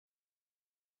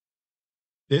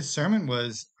This sermon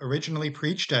was originally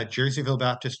preached at Jerseyville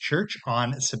Baptist Church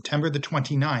on September the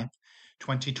 29th,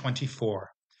 2024.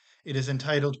 It is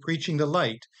entitled Preaching the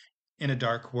Light in a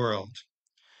Dark World.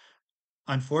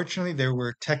 Unfortunately, there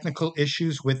were technical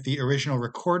issues with the original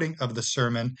recording of the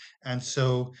sermon, and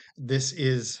so this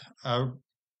is a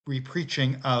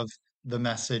repreaching of the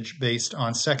message based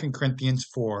on 2 Corinthians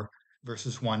 4,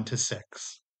 verses 1 to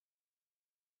 6.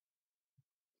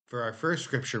 For our first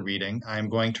scripture reading, I am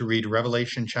going to read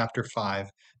Revelation chapter 5,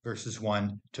 verses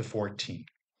 1 to 14.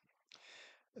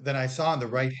 Then I saw in the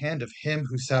right hand of him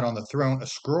who sat on the throne a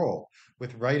scroll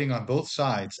with writing on both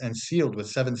sides and sealed with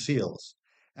 7 seals.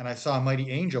 And I saw a mighty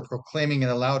angel proclaiming in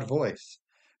a loud voice,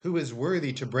 "Who is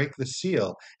worthy to break the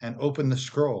seal and open the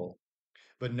scroll?"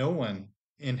 But no one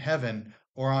in heaven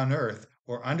or on earth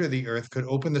or under the earth could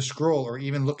open the scroll or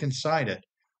even look inside it.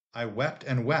 I wept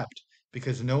and wept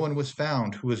because no one was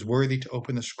found who was worthy to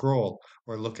open the scroll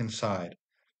or look inside.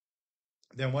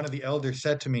 Then one of the elders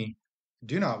said to me,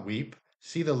 "Do not weep.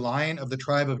 See, the Lion of the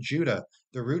tribe of Judah,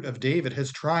 the Root of David,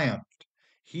 has triumphed.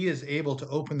 He is able to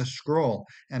open the scroll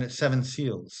and its 7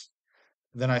 seals."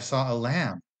 Then I saw a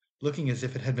lamb, looking as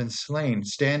if it had been slain,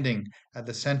 standing at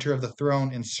the center of the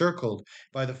throne, encircled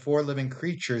by the 4 living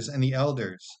creatures and the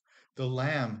elders. The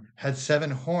lamb had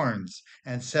 7 horns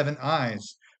and 7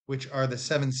 eyes, which are the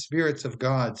 7 spirits of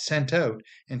God sent out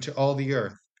into all the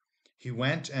earth. He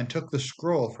went and took the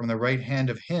scroll from the right hand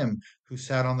of him who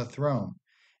sat on the throne.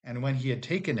 And when he had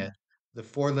taken it, the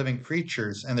 4 living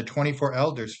creatures and the 24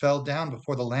 elders fell down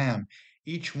before the Lamb.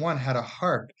 Each one had a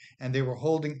harp, and they were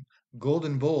holding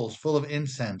golden bowls full of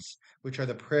incense, which are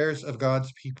the prayers of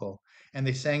God's people. And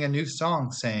they sang a new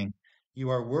song, saying, "You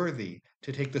are worthy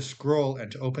to take the scroll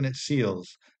and to open its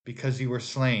seals, because you were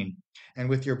slain. And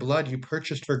with your blood you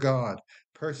purchased for God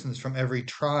persons from every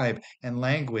tribe and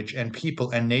language and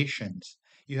people and nations.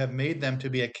 You have made them to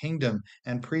be a kingdom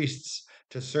and priests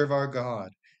to serve our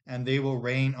God, and they will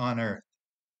reign on earth."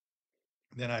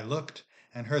 Then I looked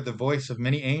and heard the voice of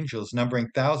many angels, numbering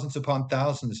thousands upon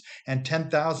thousands, and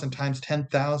 10,000 times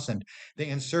 10,000. They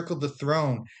encircled the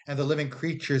throne and the living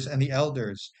creatures and the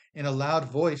elders. In a loud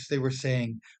voice they were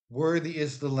saying, "Worthy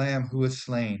is the Lamb who was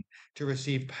slain, to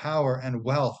receive power and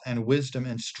wealth and wisdom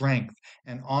and strength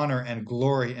and honor and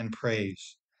glory and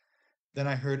praise." Then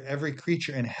I heard every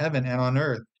creature in heaven and on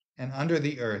earth and under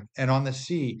the earth and on the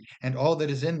sea and all that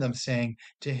is in them saying,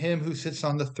 "To him who sits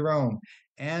on the throne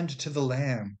and to the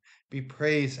Lamb be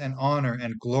praise and honor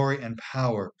and glory and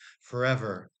power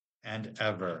forever and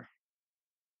ever."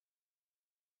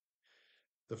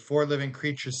 The 4 living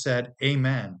creatures said,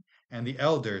 "Amen," and the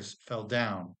elders fell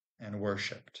down and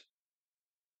worshipped.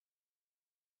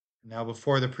 Now,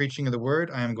 before the preaching of the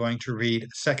word, I am going to read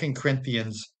 2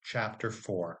 Corinthians chapter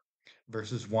 4,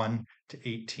 verses 1 to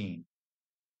 18.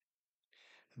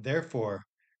 Therefore,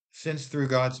 since through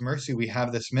God's mercy we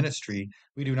have this ministry,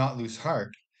 we do not lose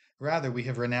heart. Rather, we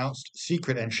have renounced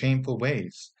secret and shameful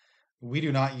ways. We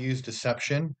do not use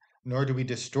deception, nor do we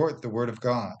distort the word of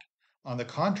God. On the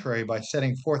contrary, by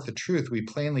setting forth the truth, we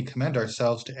plainly commend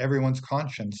ourselves to everyone's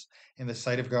conscience in the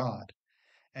sight of God.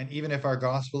 And even if our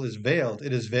gospel is veiled,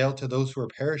 it is veiled to those who are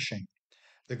perishing.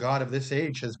 The God of this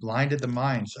age has blinded the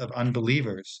minds of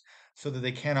unbelievers, so that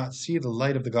they cannot see the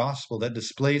light of the gospel that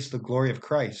displays the glory of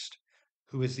Christ,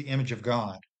 who is the image of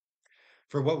God.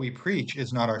 For what we preach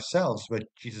is not ourselves, but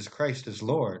Jesus Christ as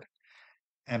Lord,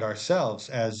 and ourselves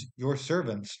as your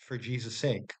servants for Jesus'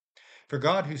 sake. For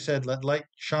God, who said, "Let light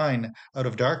shine out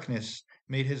of darkness,"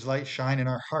 made his light shine in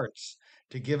our hearts,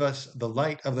 to give us the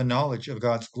light of the knowledge of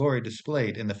God's glory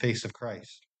displayed in the face of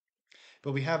Christ.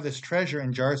 But we have this treasure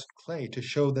in jars of clay to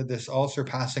show that this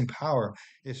all-surpassing power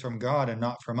is from God and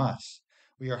not from us.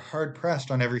 We are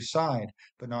hard-pressed on every side,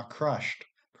 but not crushed,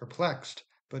 perplexed,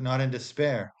 but not in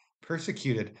despair,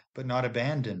 persecuted, but not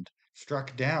abandoned,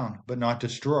 struck down, but not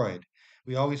destroyed.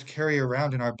 We always carry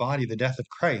around in our body the death of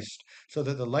Christ, so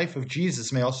that the life of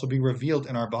Jesus may also be revealed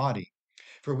in our body.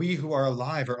 For we who are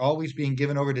alive are always being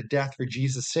given over to death for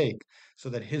Jesus' sake, so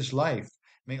that his life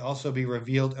may also be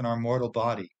revealed in our mortal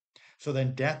body. So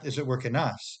then death is at work in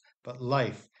us, but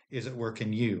life is at work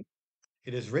in you.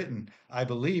 It is written, "I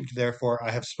believed, therefore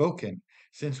I have spoken."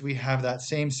 Since we have that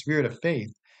same spirit of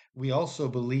faith, we also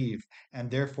believe and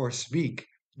therefore speak,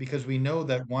 because we know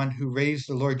that one who raised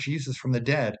the Lord Jesus from the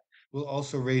dead will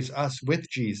also raise us with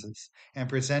Jesus and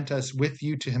present us with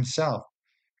you to himself.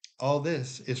 All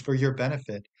this is for your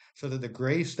benefit, so that the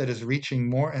grace that is reaching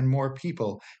more and more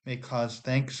people may cause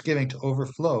thanksgiving to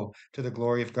overflow to the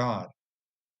glory of God.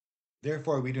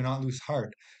 Therefore, we do not lose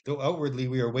heart. Though outwardly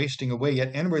we are wasting away,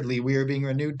 yet inwardly we are being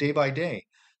renewed day by day.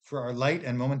 For our light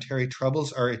and momentary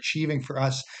troubles are achieving for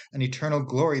us an eternal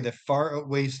glory that far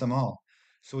outweighs them all.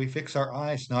 So we fix our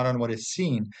eyes not on what is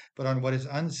seen, but on what is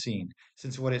unseen,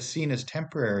 since what is seen is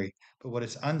temporary, but what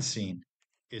is unseen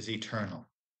is eternal.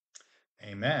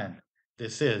 Amen.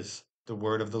 This is the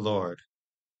word of the Lord.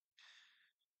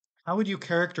 How would you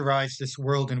characterize this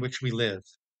world in which we live?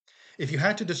 If you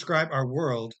had to describe our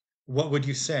world, what would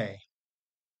you say?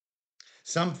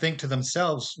 Some think to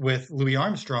themselves with Louis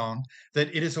Armstrong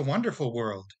that it is a wonderful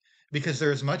world because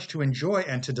there is much to enjoy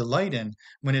and to delight in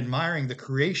when admiring the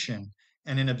creation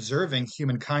and in observing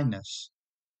human kindness.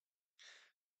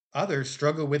 Others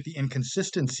struggle with the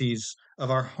inconsistencies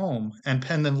of our home and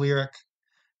pen the lyric,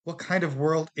 "What kind of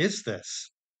world is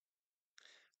this?"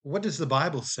 What does the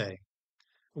Bible say?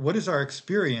 What is our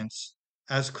experience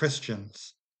as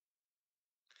Christians?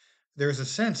 There is a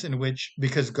sense in which,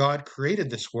 because God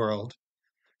created this world,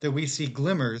 that we see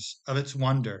glimmers of its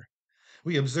wonder.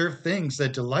 We observe things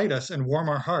that delight us and warm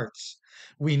our hearts.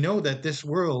 We know that this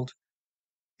world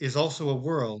is also a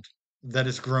world that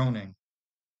is groaning.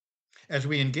 As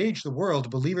we engage the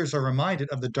world, believers are reminded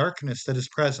of the darkness that is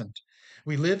present.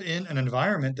 We live in an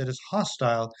environment that is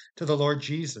hostile to the Lord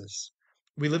Jesus.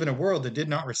 We live in a world that did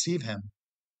not receive him.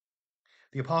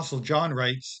 The Apostle John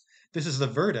writes, "This is the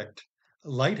verdict.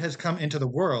 Light has come into the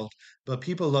world, but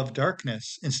people love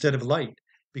darkness instead of light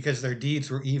because their deeds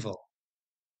were evil."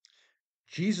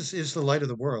 Jesus is the light of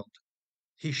the world.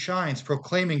 He shines,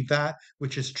 proclaiming that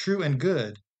which is true and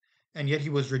good, and yet he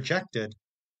was rejected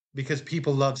because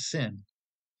people love sin.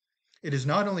 It is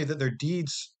not only that their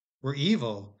deeds were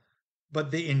evil,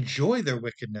 but they enjoy their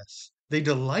wickedness. They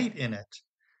delight in it.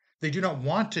 They do not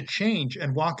want to change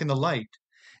and walk in the light.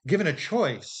 Given a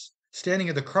choice, standing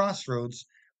at the crossroads,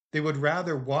 they would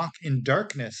rather walk in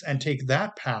darkness and take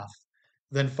that path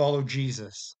than follow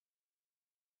Jesus.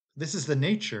 This is the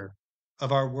nature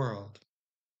of our world.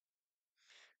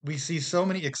 We see so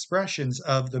many expressions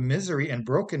of the misery and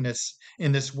brokenness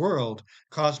in this world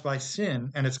caused by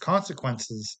sin and its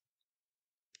consequences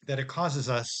that it causes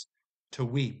us to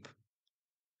weep.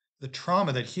 The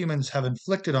trauma that humans have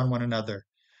inflicted on one another,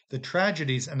 the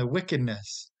tragedies and the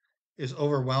wickedness is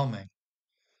overwhelming.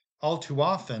 All too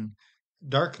often,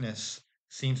 darkness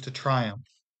seems to triumph.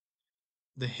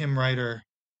 The hymn writer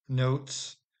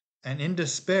notes, "And in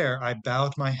despair I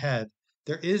bowed my head.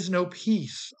 There is no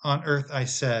peace on earth, I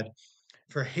said,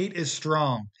 for hate is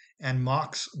strong and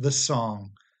mocks the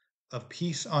song of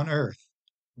peace on earth,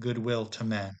 goodwill to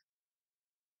men."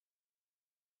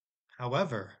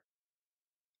 However,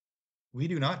 we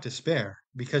do not despair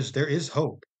because there is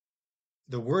hope.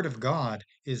 The Word of God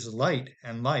is light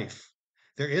and life.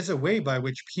 There is a way by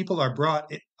which people are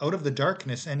brought out of the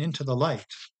darkness and into the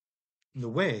light. The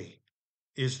way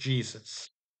is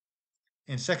Jesus.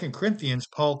 In 2 Corinthians,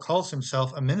 Paul calls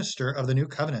himself a minister of the new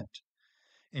covenant.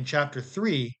 In chapter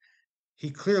 3,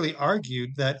 he clearly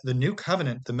argued that the new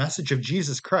covenant, the message of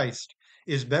Jesus Christ,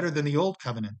 is better than the old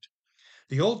covenant.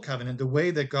 The old covenant, the way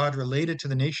that God related to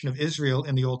the nation of Israel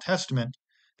in the Old Testament,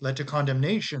 led to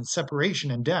condemnation,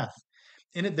 separation, and death.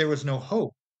 In it, there was no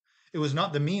hope. It was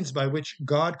not the means by which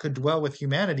God could dwell with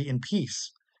humanity in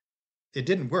peace. It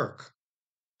didn't work.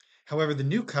 However, the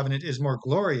new covenant is more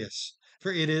glorious,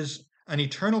 for it is an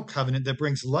eternal covenant that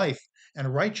brings life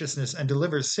and righteousness and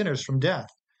delivers sinners from death.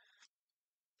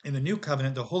 In the new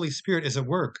covenant, the Holy Spirit is at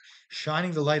work,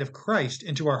 shining the light of Christ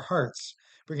into our hearts,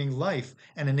 bringing life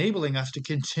and enabling us to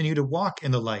continue to walk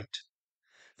in the light.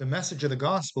 The message of the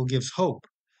gospel gives hope.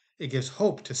 It gives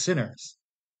hope to sinners.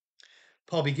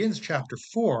 Paul begins chapter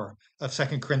 4 of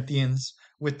 2 Corinthians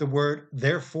with the word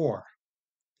therefore.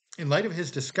 In light of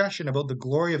his discussion about the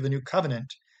glory of the new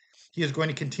covenant, he is going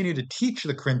to continue to teach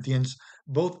the Corinthians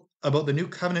both about the new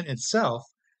covenant itself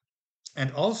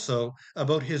and also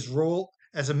about his role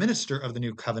as a minister of the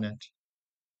new covenant.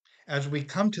 As we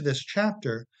come to this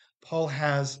chapter, Paul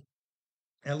has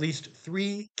at least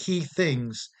three key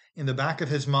things in the back of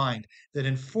his mind that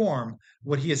inform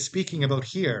what he is speaking about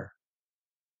here.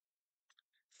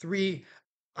 Three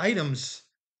items,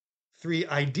 three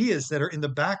ideas that are in the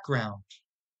background,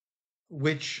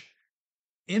 which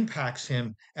impacts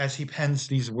him as he pens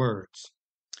these words.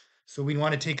 So we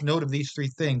want to take note of these three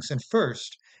things. And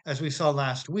first, as we saw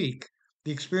last week,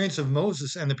 the experience of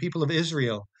Moses and the people of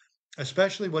Israel,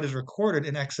 especially what is recorded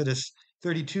in Exodus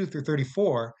 32 through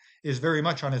 34, is very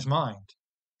much on his mind.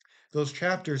 Those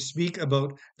chapters speak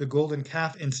about the golden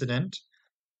calf incident,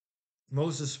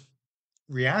 Moses'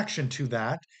 reaction to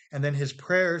that, and then his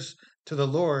prayers to the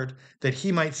Lord that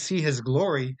he might see his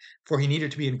glory, for he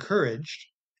needed to be encouraged.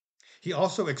 He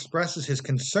also expresses his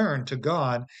concern to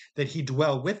God that he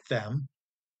dwell with them.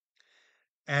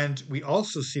 And we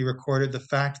also see recorded the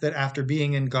fact that after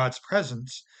being in God's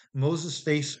presence, Moses'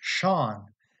 face shone,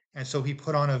 and so he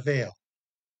put on a veil.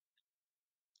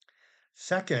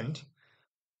 Second,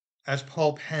 as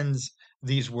Paul pens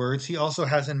these words, he also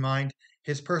has in mind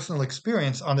his personal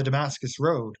experience on the Damascus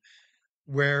Road,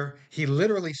 where he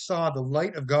literally saw the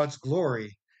light of God's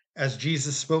glory as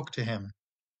Jesus spoke to him.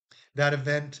 That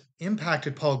event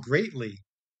impacted Paul greatly,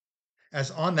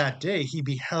 as on that day he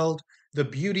beheld the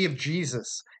beauty of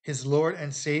Jesus, his Lord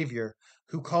and Savior,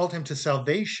 who called him to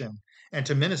salvation and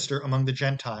to minister among the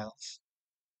Gentiles.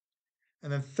 And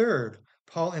then third,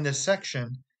 Paul in this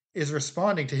section is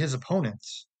responding to his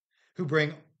opponents, who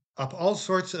bring up all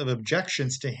sorts of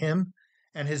objections to him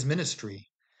and his ministry.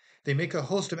 They make a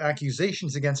host of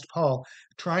accusations against Paul,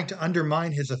 trying to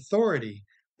undermine his authority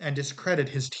and discredit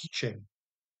his teaching.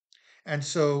 And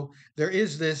so there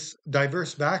is this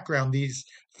diverse background, these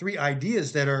three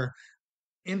ideas that are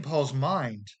in Paul's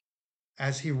mind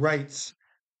as he writes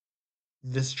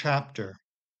this chapter.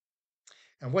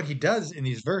 And what he does in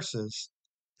these verses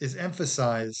is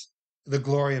emphasize the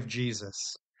glory of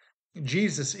Jesus.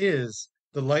 Jesus is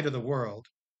the light of the world.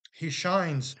 He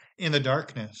shines in the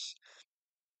darkness.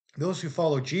 Those who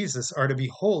follow Jesus are to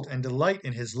behold and delight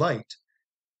in his light.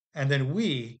 And then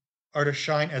we are to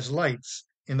shine as lights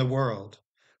in the world.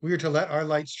 We are to let our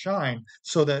lights shine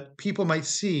so that people might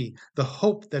see the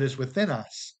hope that is within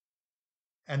us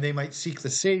and they might seek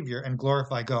the Savior and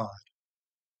glorify God.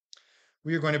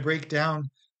 We are going to break down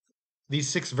these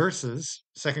 6 verses,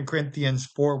 2 Corinthians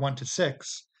 4,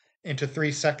 1-6, into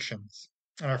 3 sections.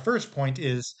 And our first point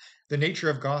is the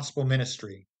nature of gospel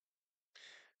ministry.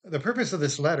 The purpose of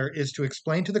this letter is to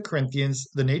explain to the Corinthians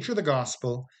the nature of the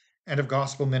gospel and of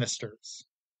gospel ministers.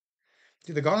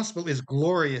 See, the gospel is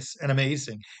glorious and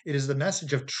amazing. It is the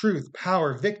message of truth,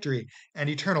 power, victory, and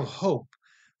eternal hope.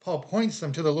 Paul points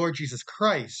them to the Lord Jesus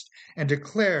Christ and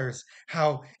declares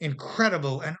how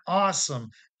incredible and awesome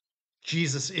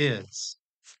Jesus is.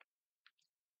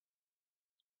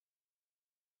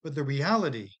 But the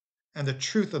reality and the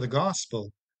truth of the gospel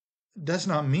does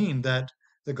not mean that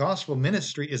the gospel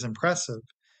ministry is impressive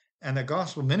and that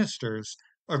gospel ministers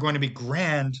are going to be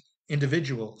grand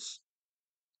individuals.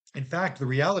 In fact, the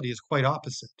reality is quite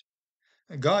opposite.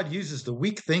 God uses the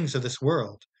weak things of this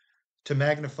world to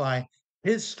magnify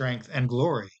his strength and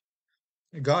glory.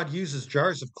 God uses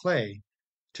jars of clay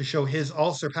to show his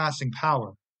all surpassing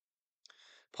power.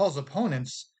 Paul's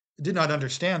opponents did not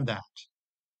understand that.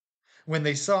 When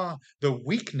they saw the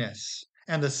weakness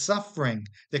and the suffering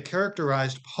that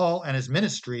characterized Paul and his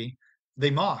ministry,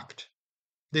 they mocked.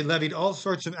 They levied all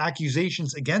sorts of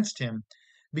accusations against him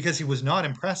because he was not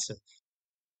impressive.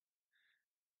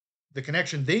 The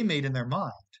connection they made in their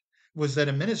mind was that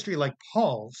a ministry like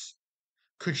Paul's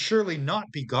could surely not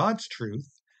be God's truth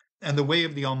and the way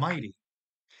of the Almighty.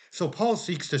 So Paul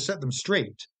seeks to set them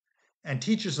straight and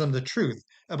teaches them the truth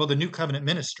about the new covenant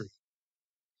ministry.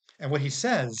 And what he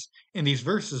says in these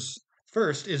verses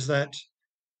first is that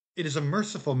it is a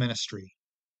merciful ministry.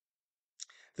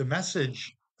 The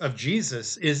message of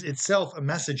Jesus is itself a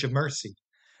message of mercy.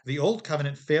 The old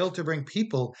covenant failed to bring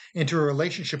people into a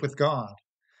relationship with God,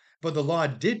 but the law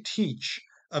did teach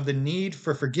of the need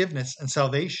for forgiveness and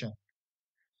salvation.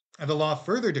 And the law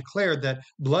further declared that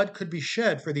blood could be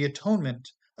shed for the atonement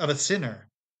of a sinner.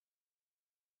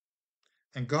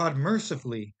 And God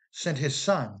mercifully sent his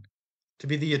Son to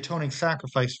be the atoning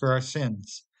sacrifice for our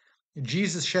sins.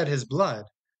 Jesus shed his blood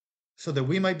so that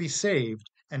we might be saved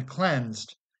and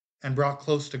cleansed and brought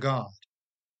close to God.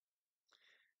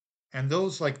 And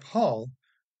those like Paul,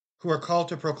 who are called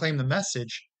to proclaim the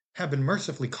message, have been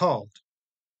mercifully called.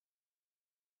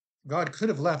 God could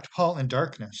have left Paul in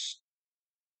darkness,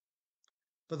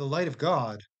 but the light of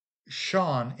God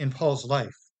shone in Paul's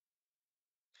life.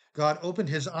 God opened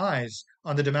his eyes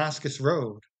on the Damascus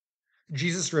Road.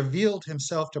 Jesus revealed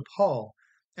himself to Paul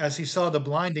as he saw the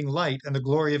blinding light and the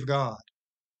glory of God.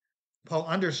 Paul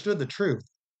understood the truth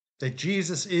that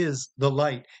Jesus is the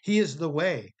light. He is the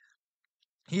way.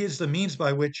 He is the means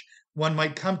by which one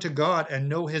might come to God and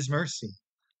know his mercy.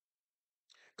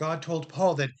 God told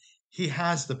Paul that he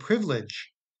has the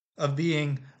privilege of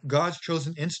being God's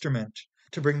chosen instrument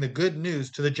to bring the good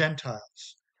news to the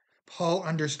Gentiles. Paul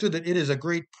understood that it is a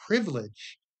great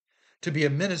privilege to be a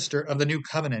minister of the new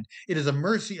covenant. It is a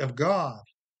mercy of God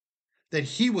that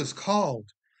he was called,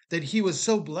 that he was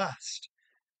so blessed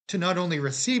to not only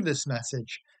receive this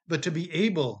message, but to be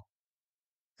able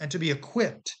and to be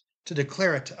equipped to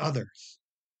declare it to others.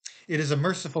 It is a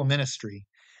merciful ministry,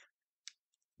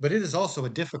 but it is also a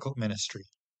difficult ministry.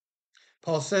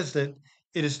 Paul says that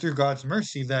it is through God's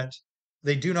mercy that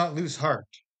they do not lose heart.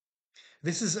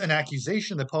 This is an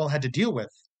accusation that Paul had to deal with.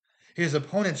 His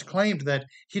opponents claimed that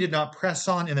he did not press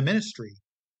on in the ministry.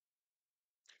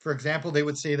 For example, they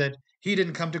would say that he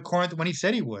didn't come to Corinth when he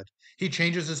said he would. He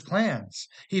changes his plans.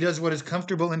 He does what is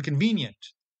comfortable and convenient.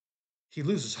 He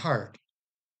loses heart.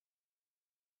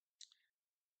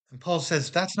 And Paul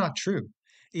says that's not true.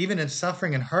 Even in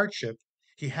suffering and hardship,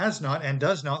 he has not and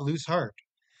does not lose heart.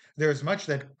 There is much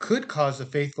that could cause a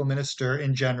faithful minister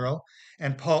in general,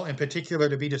 and Paul in particular,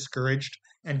 to be discouraged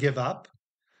and give up.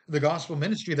 The gospel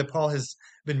ministry that Paul has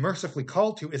been mercifully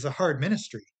called to is a hard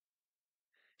ministry.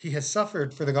 He has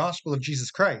suffered for the gospel of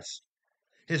Jesus Christ.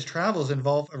 His travels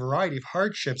involve a variety of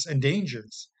hardships and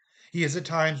dangers. He is at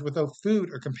times without food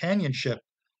or companionship.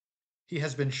 He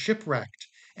has been shipwrecked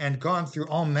and gone through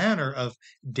all manner of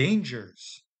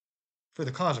dangers for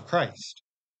the cause of Christ.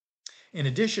 In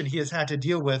addition, he has had to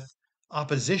deal with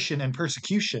opposition and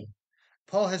persecution.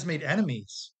 Paul has made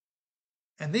enemies,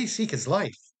 and they seek his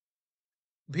life.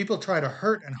 People try to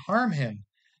hurt and harm him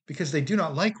because they do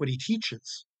not like what he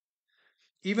teaches.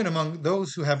 Even among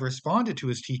those who have responded to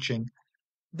his teaching,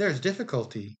 there's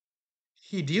difficulty.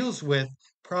 He deals with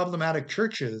problematic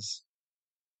churches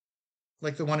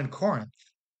like the one in Corinth,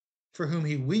 for whom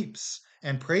he weeps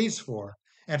and prays for,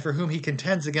 and for whom he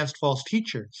contends against false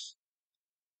teachers.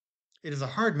 It is a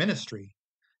hard ministry,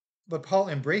 but Paul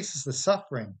embraces the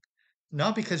suffering,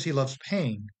 not because he loves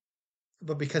pain,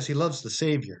 but because he loves the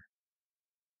Savior.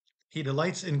 He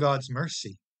delights in God's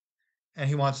mercy, and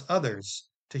he wants others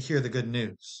to hear the good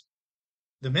news.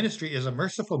 The ministry is a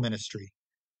merciful ministry,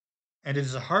 and it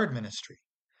is a hard ministry.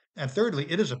 And thirdly,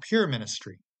 it is a pure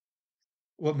ministry.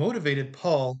 What motivated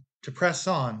Paul to press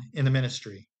on in the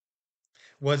ministry?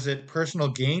 Was it personal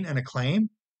gain and acclaim?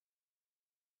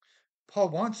 Paul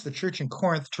wants the church in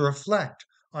Corinth to reflect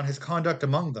on his conduct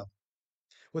among them,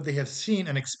 what they have seen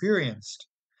and experienced,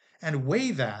 and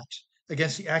weigh that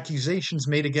against the accusations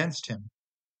made against him.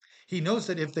 He knows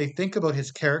that if they think about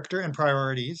his character and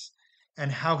priorities and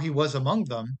how he was among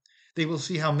them, they will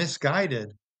see how misguided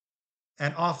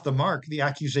and off the mark the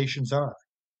accusations are.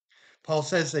 Paul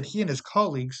says that he and his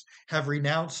colleagues have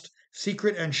renounced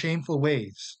secret and shameful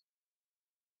ways.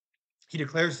 He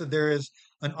declares that there is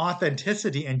an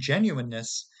authenticity and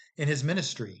genuineness in his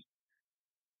ministry.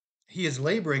 He is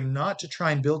laboring not to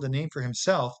try and build a name for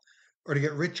himself or to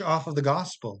get rich off of the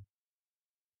gospel,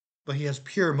 but he has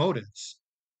pure motives.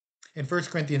 In 1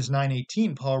 Corinthians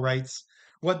 9:18, Paul writes,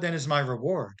 "What then is my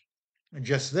reward?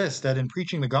 Just this, that in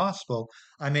preaching the gospel,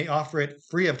 I may offer it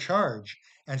free of charge,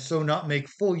 and so not make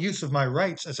full use of my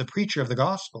rights as a preacher of the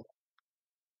gospel."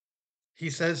 He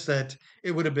says that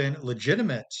it would have been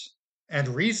legitimate and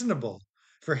reasonable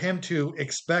for him to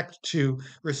expect to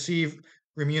receive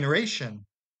remuneration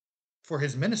for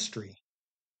his ministry,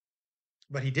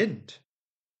 but he didn't.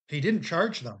 He didn't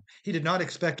charge them. He did not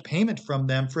expect payment from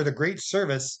them for the great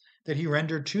service that he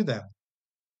rendered to them.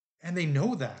 And they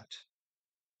know that.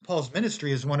 Paul's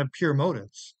ministry is one of pure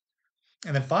motives.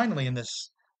 And then finally in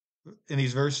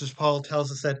these verses, Paul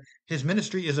tells us that his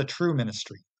ministry is a true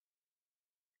ministry.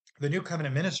 The new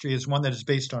covenant ministry is one that is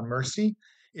based on mercy.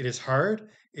 It is hard,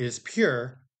 it is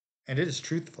pure, and it is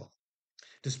truthful.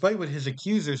 Despite what his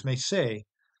accusers may say,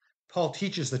 Paul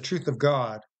teaches the truth of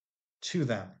God to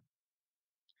them.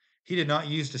 He did not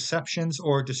use deceptions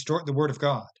or distort the word of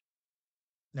God.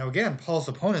 Now, again, Paul's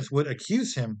opponents would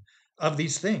accuse him of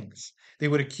these things. They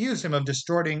would accuse him of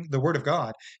distorting the word of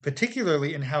God,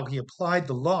 particularly in how he applied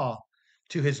the law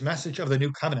to his message of the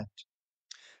new covenant.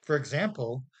 For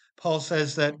example, Paul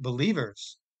says that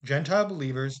believers, Gentile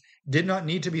believers, did not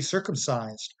need to be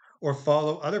circumcised or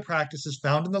follow other practices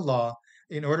found in the law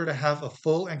in order to have a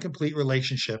full and complete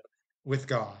relationship with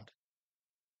God.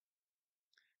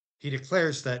 He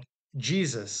declares that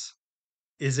Jesus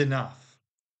is enough.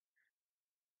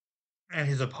 And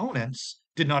his opponents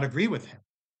did not agree with him.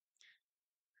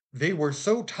 They were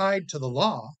so tied to the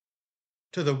law,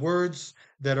 to the words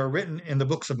that are written in the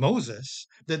books of Moses,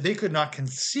 that they could not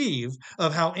conceive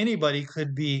of how anybody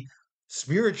could be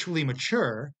spiritually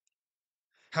mature,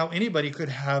 how anybody could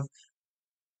have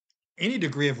any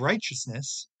degree of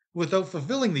righteousness without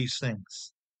fulfilling these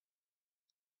things.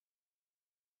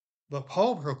 But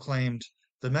Paul proclaimed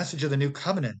the message of the new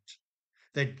covenant,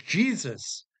 that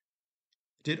Jesus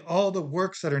did all the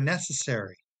works that are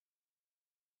necessary.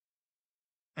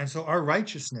 And so our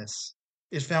righteousness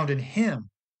is found in him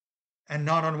and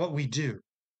not on what we do.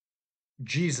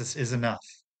 Jesus is enough.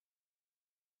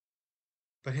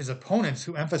 But his opponents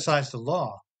who emphasized the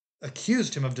law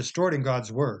accused him of distorting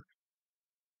God's word.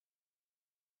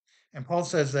 And Paul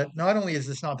says that not only is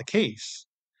this not the case,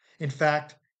 in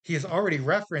fact, he has already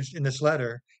referenced in this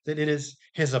letter that it is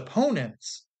his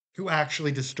opponents who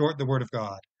actually distort the word of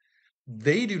God.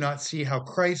 They do not see how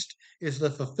Christ is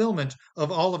the fulfillment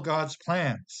of all of God's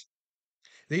plans.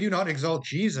 They do not exalt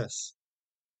Jesus.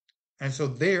 And so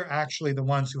they're actually the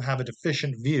ones who have a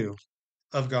deficient view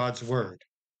of God's word.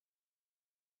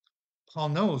 Paul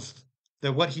knows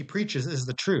that what he preaches is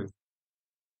the truth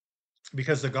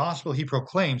because the gospel he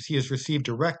proclaims he has received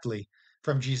directly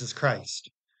from Jesus Christ.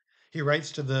 He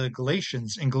writes to the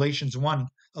Galatians in Galatians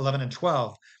 1:11 and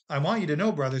 12, I want you to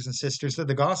know, brothers and sisters, that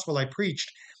the gospel I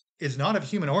preached is not of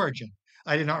human origin.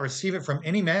 I did not receive it from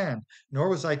any man, nor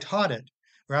was I taught it.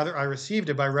 Rather, I received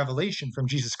it by revelation from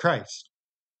Jesus Christ.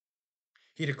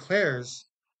 He declares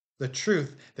the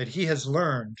truth that he has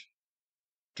learned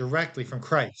directly from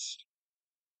Christ.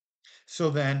 So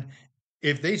then,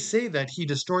 if they say that he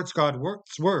distorts God's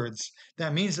words,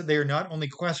 that means that they are not only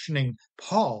questioning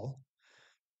Paul,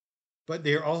 but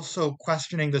they are also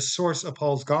questioning the source of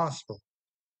Paul's gospel,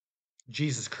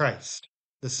 Jesus Christ,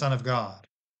 the Son of God.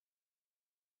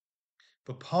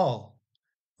 But Paul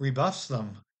rebuffs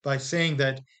them by saying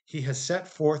that he has set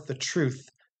forth the truth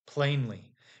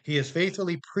plainly. He has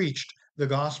faithfully preached the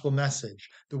gospel message,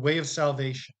 the way of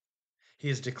salvation. He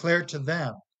has declared to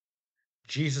them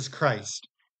Jesus Christ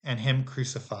and him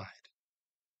crucified.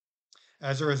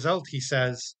 As a result, he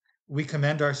says, we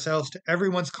commend ourselves to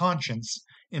everyone's conscience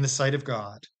in the sight of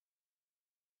God.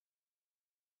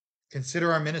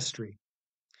 Consider our ministry.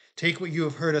 Take what you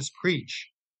have heard us preach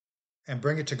and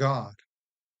bring it to God.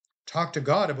 Talk to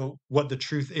God about what the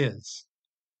truth is.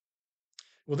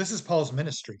 Well, this is Paul's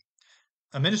ministry,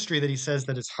 a ministry that he says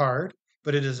that is hard,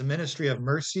 but it is a ministry of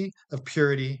mercy, of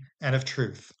purity, and of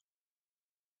truth.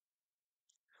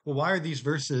 Well, why are these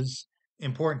verses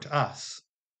important to us?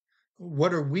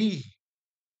 What are we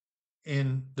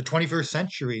in the 21st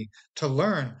century to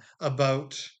learn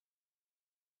about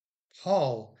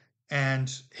Paul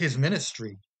and his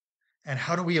ministry? And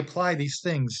how do we apply these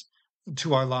things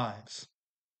to our lives?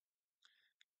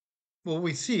 Well, what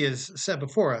we see is set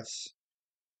before us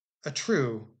a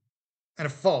true and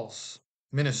a false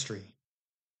ministry.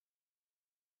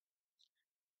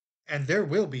 And there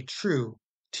will be true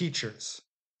teachers,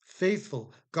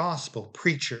 faithful gospel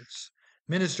preachers,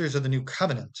 ministers of the new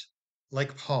covenant,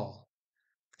 like Paul.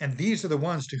 And these are the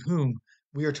ones to whom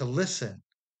we are to listen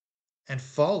and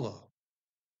follow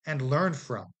and learn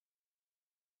from.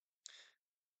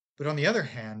 But on the other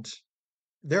hand,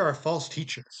 there are false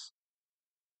teachers.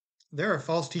 There are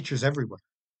false teachers everywhere.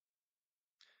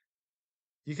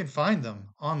 You can find them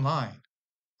online,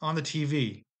 on the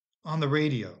TV, on the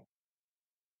radio.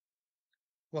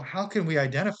 Well, how can we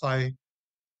identify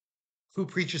who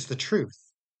preaches the truth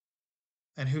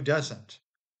and who doesn't?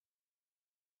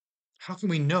 How can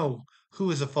we know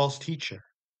who is a false teacher?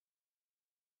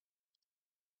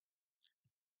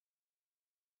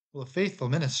 Well, a faithful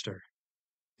minister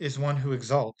is one who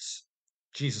exalts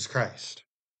Jesus Christ.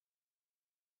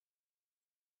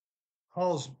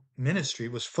 Paul's ministry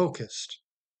was focused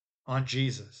on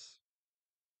Jesus.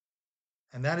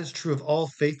 And that is true of all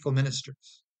faithful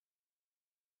ministers.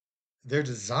 Their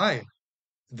desire,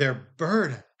 their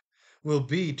burden will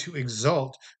be to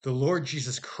exalt the Lord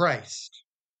Jesus Christ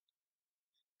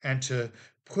and to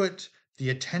put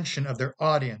the attention of their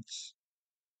audience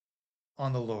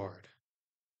on the Lord.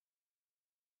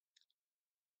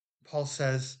 Paul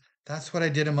says, that's what I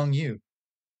did among you.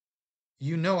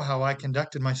 You know how I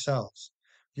conducted myself.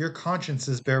 Your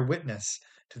consciences bear witness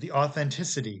to the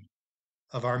authenticity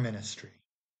of our ministry.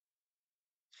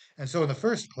 And so in the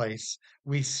first place,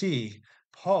 we see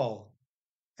Paul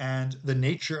and the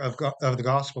nature of the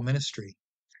gospel ministry.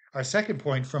 Our second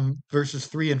point from verses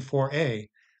 3 and 4a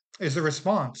is the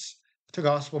response to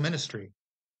gospel ministry.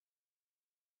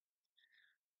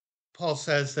 Paul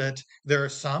says that there are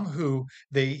some who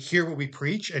they hear what we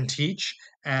preach and teach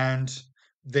and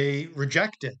they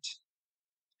reject it.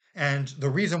 And the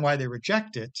reason why they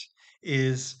reject it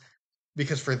is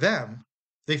because for them,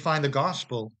 they find the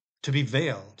gospel to be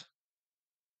veiled.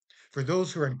 For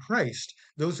those who are in Christ,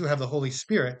 those who have the Holy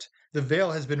Spirit, the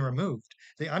veil has been removed.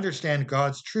 They understand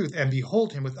God's truth and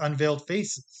behold him with unveiled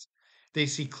faces. They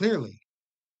see clearly.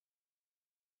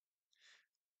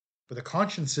 But the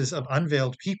consciences of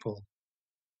unveiled people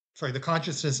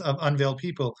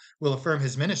will affirm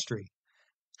his ministry.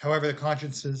 However, the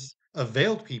consciences of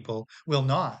veiled people will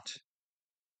not.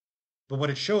 But what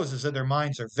it shows is that their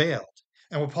minds are veiled.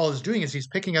 And what Paul is doing is he's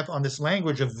picking up on this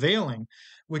language of veiling,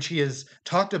 which he has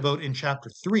talked about in chapter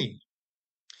 3.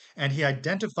 And he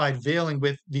identified veiling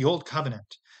with the old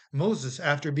covenant. Moses,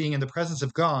 after being in the presence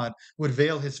of God, would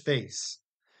veil his face.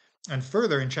 And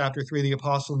further, in chapter 3, the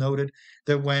apostle noted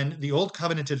that when the old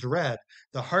covenant is read,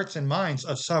 the hearts and minds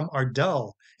of some are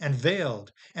dull and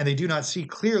veiled, and they do not see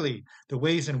clearly the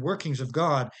ways and workings of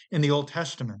God in the Old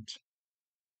Testament.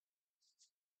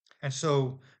 And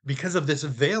so, because of this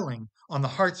veiling on the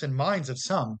hearts and minds of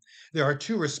some, there are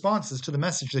two responses to the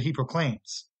message that he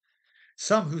proclaims.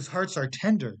 Some whose hearts are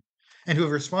tender and who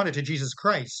have responded to Jesus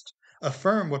Christ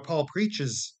affirm what Paul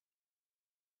preaches.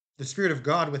 The Spirit of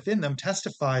God within them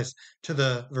testifies to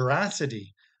the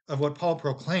veracity of what Paul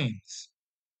proclaims.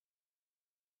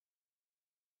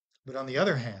 But on the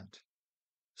other hand,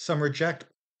 some reject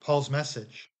Paul's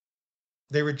message.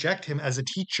 They reject him as a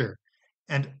teacher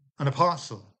and an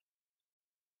apostle.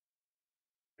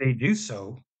 They do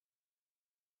so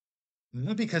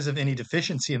not because of any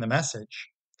deficiency in the message,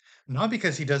 not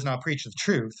because he does not preach the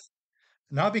truth,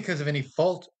 not because of any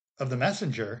fault of the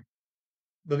messenger,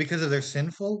 but because of their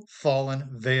sinful, fallen,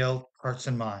 veiled hearts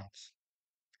and minds.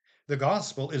 The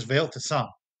gospel is veiled to some.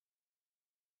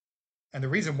 And the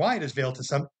reason why it is veiled to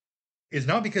some is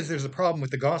not because there's a problem with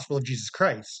the gospel of Jesus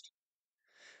Christ,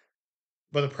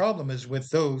 but the problem is with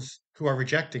those who are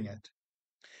rejecting it.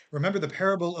 Remember the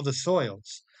parable of the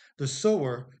soils. The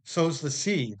sower sows the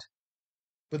seed,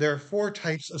 but there are four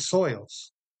types of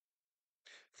soils,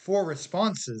 four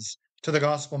responses to the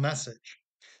gospel message.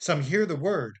 Some hear the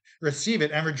word, receive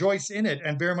it, and rejoice in it,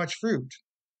 and bear much fruit.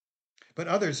 But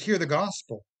others hear the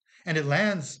gospel, and it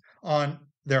lands on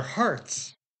their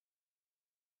hearts,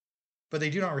 but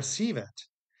they do not receive it.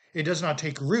 It does not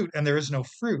take root, and there is no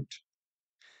fruit.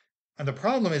 And the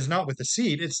problem is not with the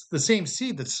seed, it's the same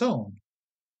seed that's sown,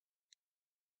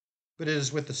 but it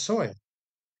is with the soil.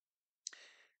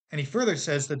 And he further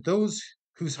says that those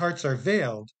whose hearts are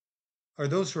veiled are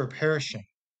those who are perishing.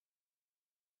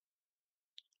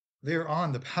 They are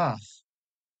on the path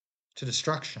to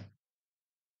destruction.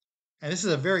 And this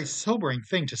is a very sobering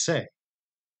thing to say.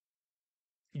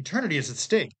 Eternity is at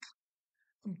stake.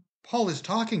 Paul is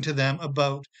talking to them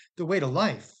about the way to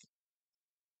life.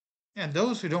 And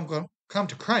those who don't come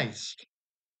to Christ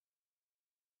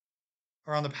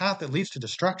are on the path that leads to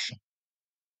destruction,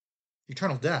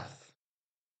 eternal death,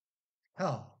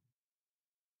 hell.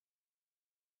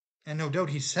 And no doubt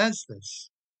he says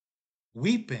this,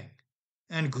 weeping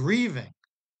and grieving,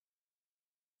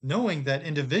 knowing that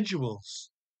individuals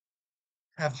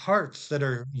have hearts that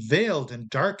are veiled and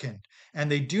darkened, and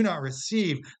they do not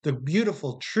receive the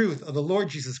beautiful truth of the Lord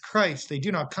Jesus Christ. They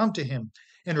do not come to him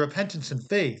in repentance and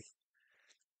faith.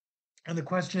 And the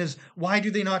question is, why do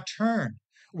they not turn?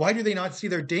 Why do they not see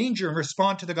their danger and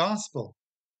respond to the gospel?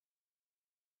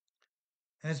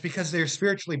 And it's because they are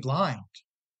spiritually blind.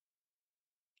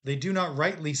 They do not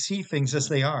rightly see things as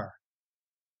they are.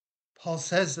 Paul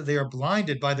says that they are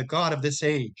blinded by the God of this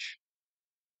age.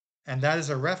 And that is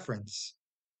a reference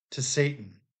to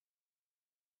Satan.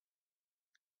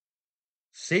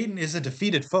 Satan is a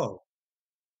defeated foe.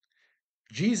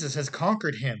 Jesus has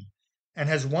conquered him and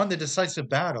has won the decisive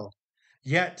battle.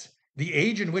 Yet, the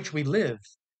age in which we live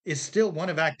is still one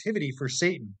of activity for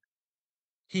Satan.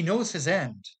 He knows his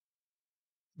end.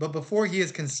 But before he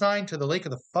is consigned to the lake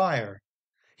of the fire,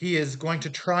 he is going to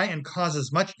try and cause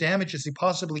as much damage as he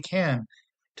possibly can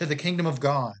to the kingdom of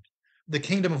God, the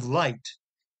kingdom of light,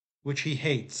 which he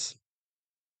hates.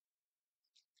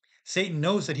 Satan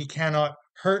knows that he cannot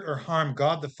hurt or harm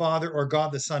God the Father or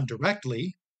God the Son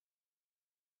directly,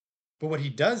 but what he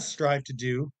does strive to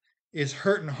do is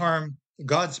hurt and harm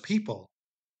God's people.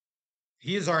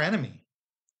 He is our enemy.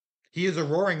 He is a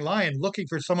roaring lion looking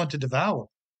for someone to devour,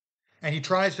 and he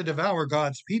tries to devour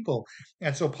God's people.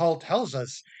 And so Paul tells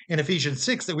us in Ephesians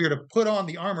 6 that we are to put on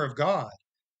the armor of God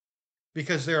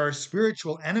because there are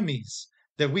spiritual enemies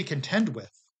that we contend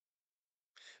with.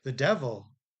 The devil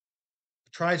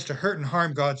tries to hurt and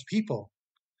harm God's people,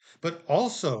 but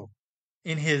also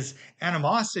in his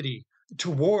animosity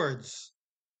towards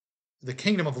the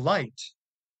kingdom of light,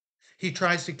 he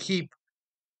tries to keep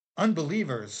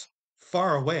unbelievers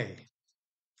far away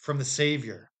from the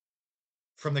Savior,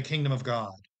 from the kingdom of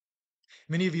God.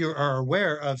 Many of you are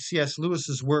aware of C.S.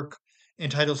 Lewis's work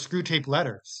entitled Screwtape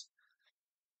Letters.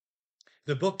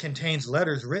 The book contains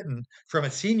letters written from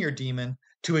a senior demon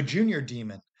to a junior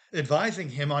demon, advising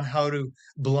him on how to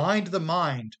blind the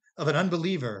mind of an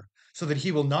unbeliever so that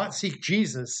he will not seek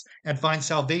Jesus and find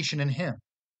salvation in him.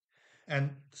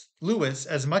 And Lewis,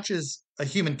 as much as a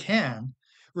human can,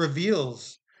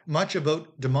 reveals much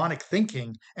about demonic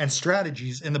thinking and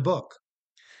strategies in the book.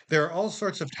 There are all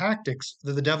sorts of tactics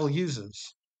that the devil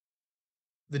uses.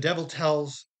 The devil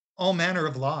tells all manner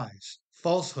of lies,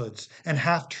 falsehoods, and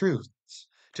half-truths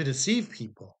to deceive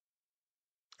people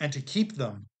and to keep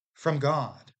them from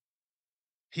God.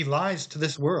 He lies to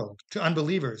this world, to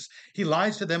unbelievers. He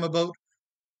lies to them about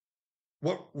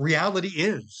what reality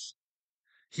is.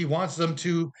 He wants them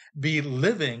to be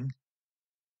living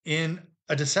in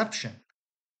a deception.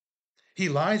 He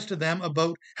lies to them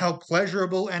about how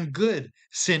pleasurable and good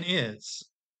sin is.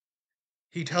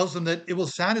 He tells them that it will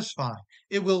satisfy,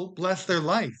 it will bless their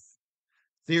life.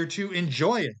 They are to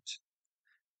enjoy it,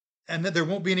 and that there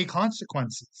won't be any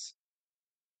consequences.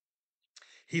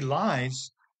 He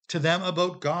lies to them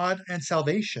about God and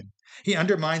salvation. He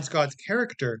undermines God's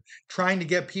character, trying to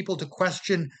get people to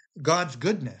question God's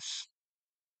goodness.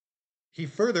 He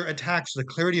further attacks the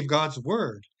clarity of God's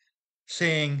word,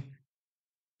 saying,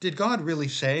 did God really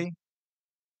say?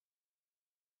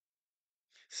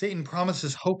 Satan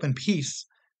promises hope and peace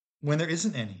when there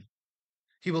isn't any.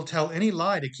 He will tell any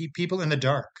lie to keep people in the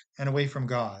dark and away from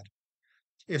God.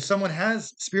 If someone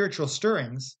has spiritual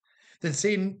stirrings, then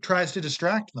Satan tries to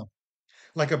distract them.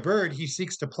 Like a bird, he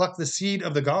seeks to pluck the seed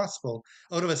of the gospel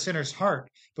out of a sinner's heart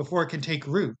before it can take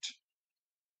root.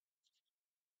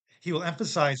 He will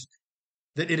emphasize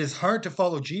that it is hard to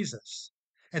follow Jesus.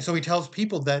 And so he tells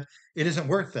people that it isn't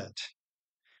worth it.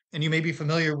 And you may be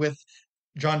familiar with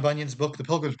John Bunyan's book, The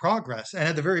Pilgrim's Progress. And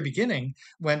at the very beginning,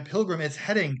 when Pilgrim is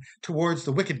heading towards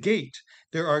the wicket gate,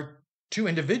 there are two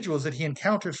individuals that he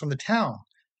encounters from the town.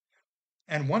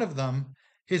 And one of them,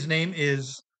 his name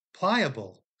is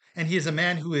Pliable, and he is a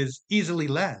man who is easily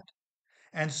led.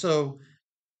 And so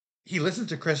he listens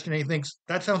to Christian and he thinks,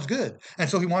 that sounds good. And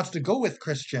so he wants to go with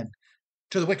Christian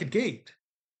to the wicket gate.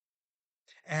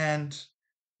 And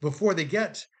before they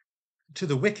get to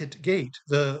the wicket gate,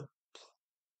 the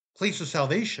place of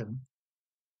salvation,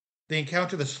 they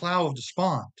encounter the Slough of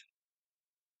Despond.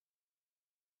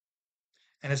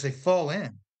 And as they fall in,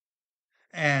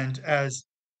 and as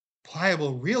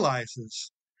Pliable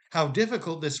realizes how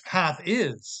difficult this path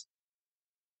is,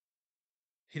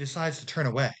 he decides to turn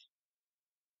away.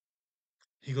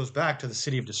 He goes back to the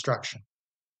city of destruction.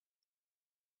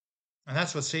 And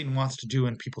that's what Satan wants to do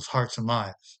in people's hearts and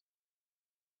lives.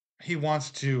 He wants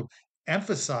to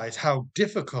emphasize how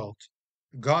difficult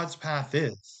God's path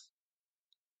is.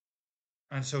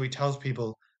 And so he tells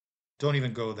people, don't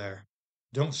even go there.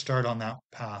 Don't start on that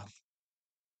path.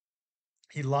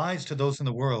 He lies to those in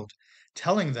the world,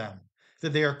 telling them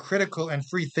that they are critical and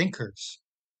free thinkers,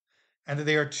 and that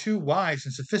they are too wise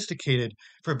and sophisticated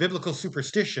for biblical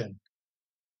superstition.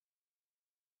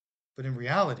 But in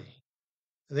reality,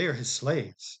 they are his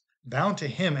slaves, bound to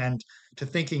him and to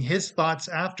thinking his thoughts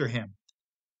after him,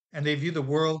 and they view the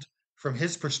world from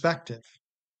his perspective.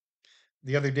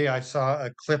 The other day, I saw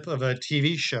a clip of a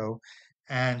TV show,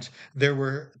 and there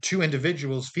were two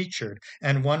individuals featured,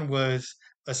 and one was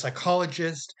a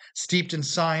psychologist steeped in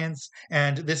science,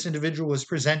 and this individual was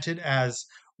presented as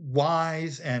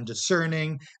wise and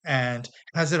discerning and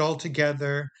has it all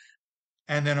together.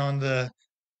 And then on the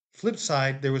flip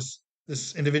side, there was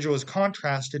this individual was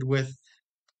contrasted with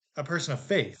a person of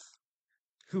faith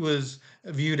who was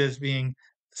viewed as being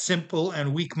simple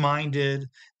and weak-minded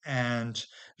and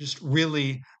just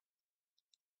really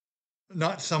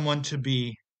not someone to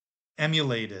be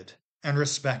emulated and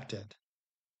respected.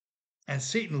 And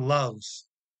Satan loves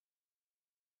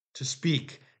to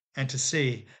speak and to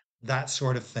say that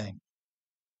sort of thing.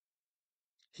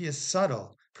 He is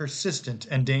subtle, persistent,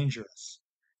 and dangerous.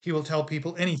 He will tell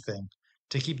people anything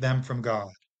to keep them from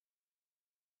God.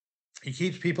 He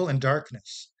keeps people in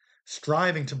darkness,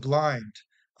 striving to blind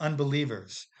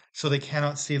unbelievers so they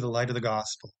cannot see the light of the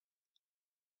gospel.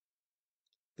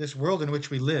 This world in which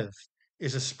we live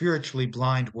is a spiritually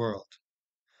blind world,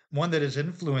 one that is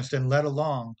influenced and led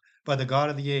along by the God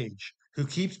of the age, who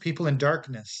keeps people in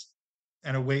darkness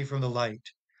and away from the light.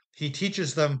 He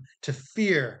teaches them to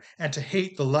fear and to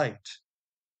hate the light.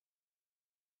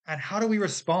 And how do we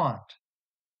respond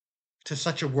to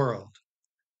such a world?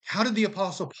 How did the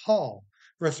Apostle Paul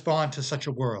respond to such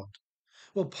a world?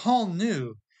 Well, Paul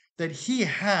knew that he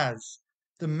has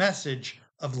the message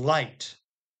of light.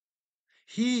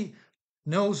 He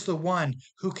knows the one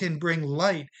who can bring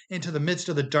light into the midst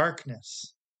of the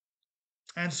darkness.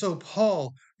 And so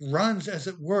Paul runs, as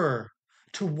it were,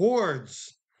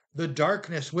 towards the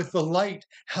darkness with the light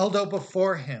held out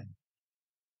before him,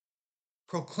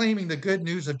 proclaiming the good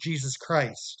news of Jesus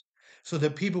Christ, so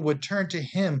that people would turn to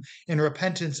him in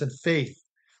repentance and faith,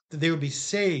 that they would be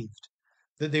saved,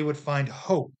 that they would find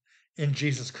hope in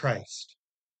Jesus Christ.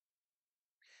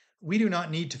 We do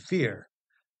not need to fear,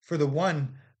 for the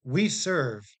one we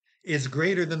serve is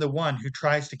greater than the one who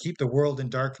tries to keep the world in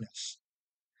darkness.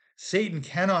 Satan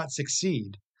cannot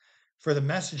succeed, for the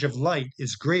message of light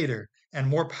is greater and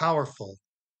more powerful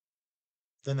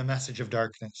than the message of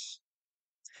darkness.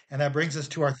 And that brings us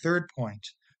to our third point,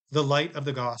 the light of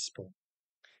the gospel.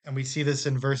 And we see this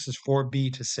in verses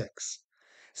 4b to 6.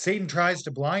 Satan tries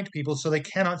to blind people so they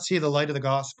cannot see the light of the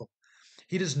gospel.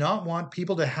 He does not want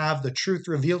people to have the truth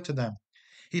revealed to them.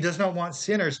 He does not want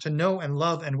sinners to know and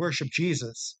love and worship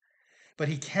Jesus. But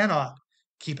he cannot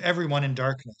keep everyone in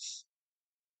darkness.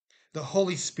 The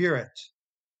Holy Spirit,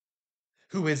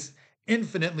 who is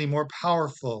infinitely more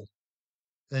powerful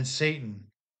than Satan,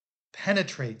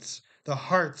 penetrates the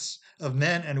hearts of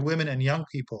men and women and young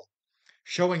people,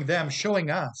 showing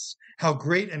us how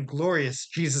great and glorious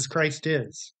Jesus Christ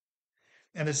is.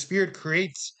 And the Spirit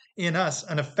creates in us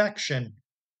an affection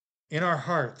in our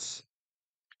hearts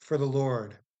for the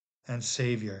Lord and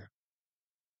Savior.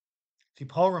 See,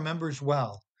 Paul remembers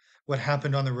well what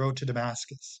happened on the road to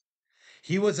Damascus.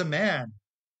 He was a man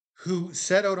who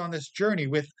set out on this journey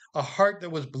with a heart that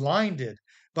was blinded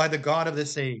by the God of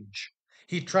this age.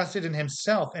 He trusted in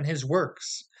himself and his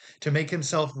works to make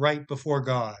himself right before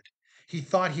God. He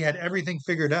thought he had everything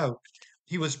figured out.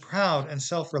 He was proud and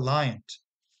self-reliant.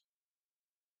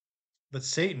 But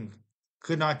Satan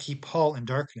could not keep Paul in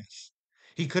darkness.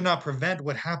 He could not prevent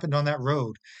what happened on that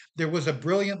road. There was a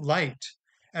brilliant light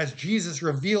as Jesus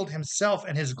revealed himself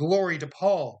and his glory to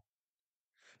Paul.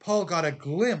 Paul got a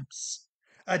glimpse,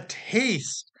 a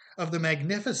taste of the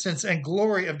magnificence and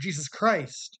glory of Jesus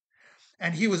Christ.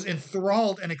 And he was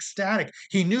enthralled and ecstatic.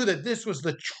 He knew that this was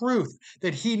the truth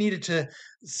that he needed to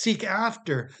seek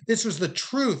after. This was the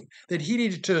truth that he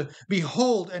needed to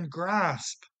behold and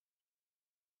grasp.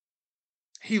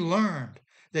 He learned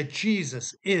that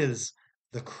Jesus is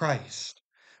the Christ.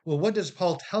 Well, what does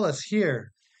Paul tell us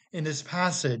here in this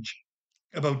passage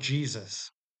about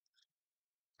Jesus?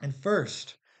 And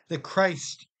first, that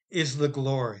Christ is the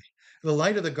glory. The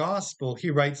light of the gospel,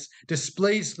 he writes,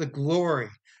 displays the glory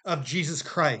of Jesus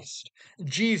Christ.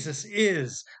 Jesus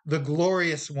is the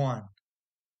glorious one.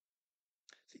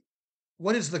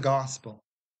 What is the gospel?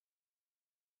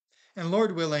 And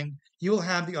Lord willing, you will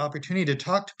have the opportunity to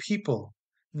talk to people,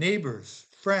 neighbors,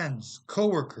 friends,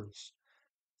 co-workers,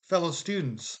 fellow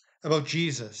students about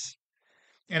Jesus.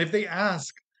 And if they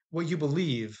ask what you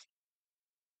believe,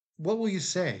 what will you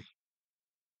say?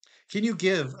 Can you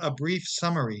give a brief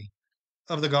summary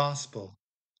of the gospel?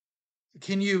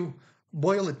 Can you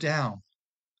boil it down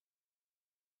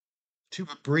to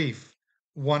a brief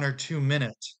 1 or 2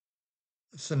 minute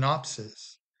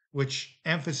synopsis, which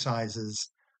emphasizes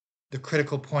the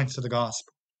critical points of the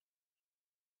gospel?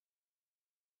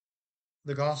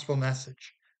 The gospel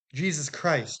message. Jesus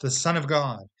Christ, the Son of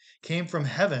God, came from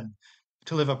heaven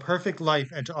to live a perfect life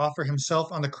and to offer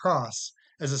himself on the cross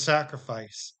as a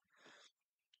sacrifice.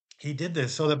 He did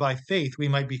this so that by faith we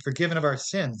might be forgiven of our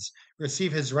sins,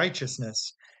 receive his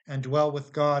righteousness, and dwell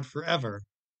with God forever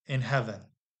in heaven.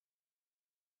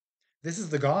 This is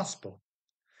the gospel.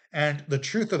 And the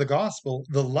truth of the gospel,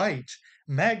 the light,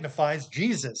 magnifies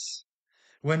Jesus.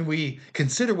 When we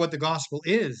consider what the gospel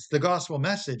is, the gospel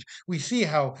message, we see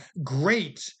how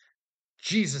great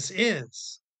Jesus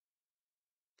is.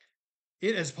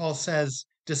 It, as Paul says,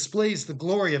 displays the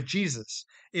glory of Jesus.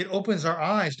 It opens our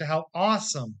eyes to how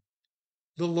awesome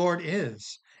the Lord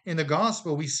is. In the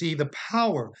gospel, we see the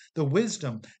power, the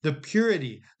wisdom, the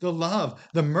purity, the love,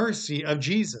 the mercy of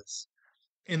Jesus.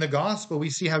 In the gospel, we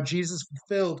see how Jesus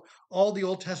fulfilled all the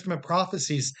Old Testament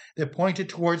prophecies that pointed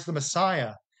towards the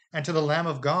Messiah and to the Lamb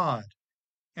of God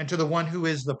and to the one who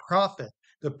is the prophet,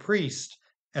 the priest,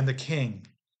 and the king.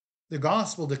 The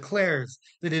gospel declares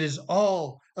that it is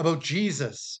all about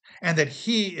Jesus and that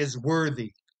he is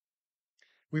worthy.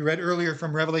 We read earlier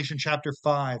from Revelation chapter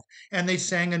 5, and they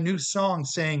sang a new song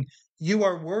saying, "You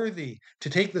are worthy to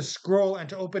take the scroll and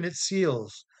to open its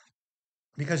seals,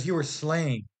 because you were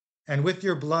slain, and with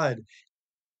your blood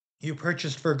you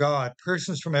purchased for God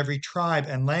persons from every tribe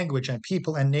and language and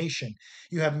people and nation.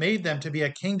 You have made them to be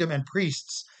a kingdom and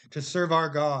priests to serve our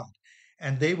God,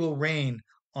 and they will reign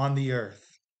on the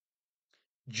earth."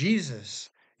 Jesus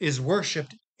is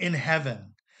worshipped in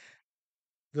heaven.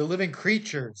 The living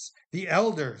creatures, the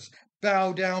elders,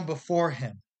 bow down before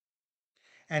him.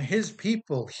 And his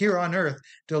people here on earth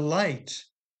delight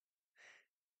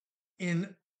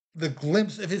in the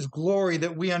glimpse of his glory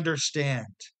that we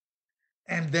understand.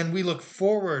 And then we look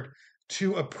forward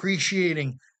to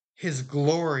appreciating his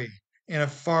glory in a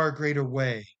far greater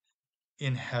way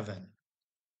in heaven.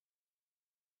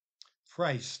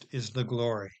 Christ is the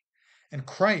glory. And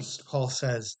Christ, Paul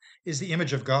says, is the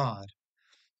image of God.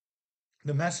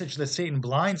 The message that Satan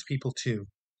blinds people to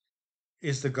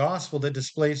is the gospel that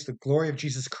displays the glory of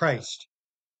Jesus Christ,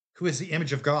 who is the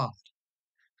image of God.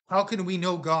 How can we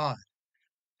know God?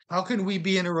 How can we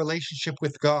be in a relationship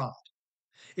with God?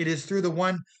 It is through the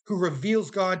one who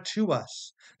reveals God to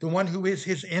us, the one who is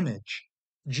his image,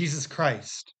 Jesus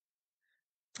Christ.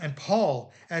 And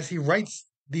Paul, as he writes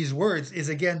these words, is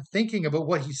again thinking about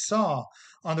what he saw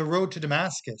on the road to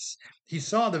Damascus. He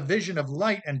saw the vision of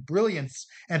light and brilliance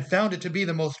and found it to be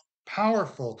the most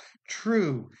powerful,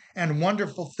 true, and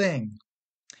wonderful thing.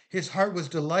 His heart was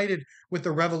delighted with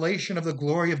the revelation of the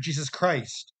glory of Jesus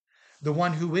Christ, the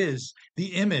one who is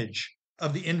the image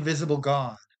of the invisible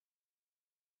God.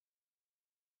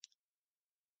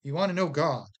 You want to know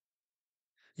God.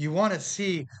 You want to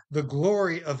see the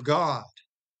glory of God.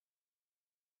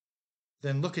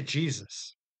 Then look at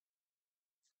Jesus.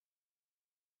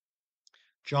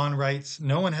 John writes,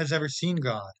 "No one has ever seen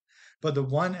God, but the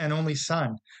one and only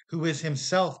Son, who is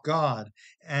himself God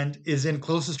and is in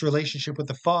closest relationship with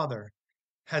the Father,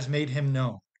 has made him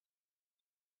known."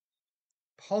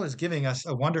 Paul is giving us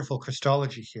a wonderful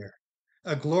Christology here,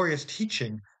 a glorious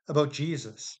teaching about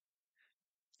Jesus.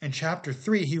 In chapter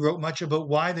 3, he wrote much about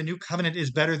why the new covenant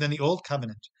is better than the old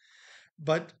covenant.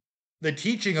 But the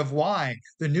teaching of why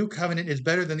the new covenant is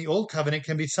better than the old covenant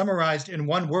can be summarized in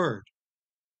one word: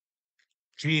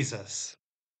 Jesus.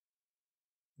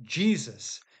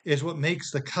 Jesus is what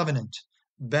makes the covenant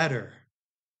better.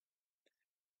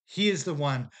 He is the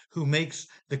one who makes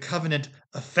the covenant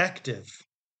effective.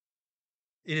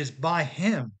 It is by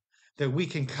him that we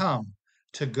can come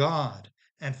to God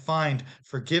and find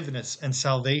forgiveness and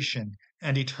salvation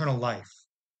and eternal life.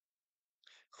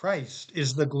 Christ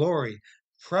is the glory.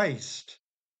 Christ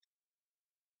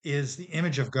is the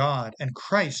image of God, and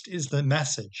Christ is the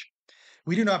message.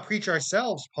 We do not preach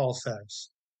ourselves, Paul says.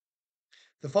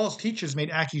 The false teachers made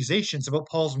accusations about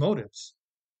Paul's motives.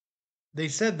 They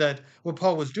said that what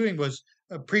Paul was doing was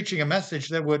preaching a message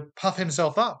that would puff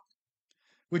himself up,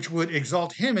 which would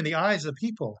exalt him in the eyes of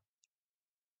people.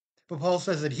 But Paul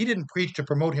says that he didn't preach to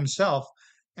promote himself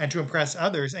and to impress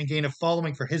others and gain a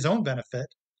following for his own benefit.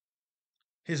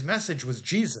 His message was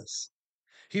Jesus.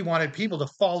 He wanted people to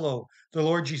follow the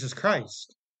Lord Jesus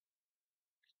Christ.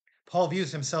 Paul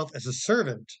views himself as a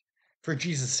servant for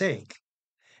Jesus' sake.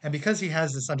 And because he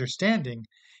has this understanding,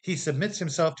 he submits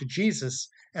himself to Jesus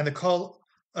and the call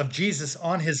of Jesus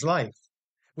on his life,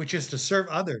 which is to serve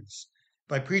others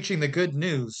by preaching the good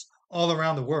news all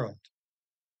around the world.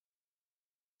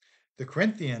 The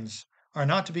Corinthians are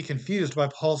not to be confused by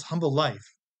Paul's humble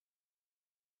life,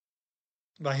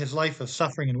 by his life of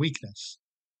suffering and weakness.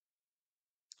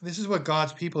 This is what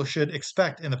God's people should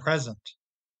expect in the present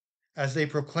as they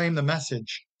proclaim the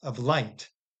message of light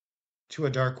to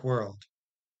a dark world.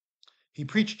 He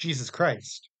preached Jesus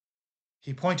Christ.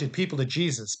 He pointed people to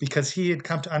Jesus because he had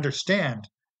come to understand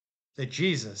that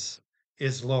Jesus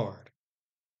is Lord.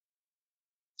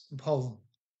 And Paul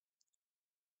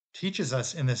teaches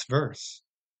us in this verse.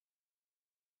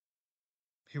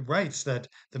 He writes that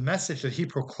the message that he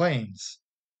proclaims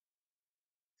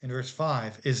in verse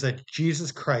 5 is that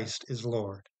Jesus Christ is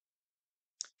Lord.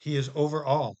 He is over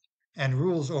all and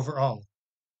rules over all.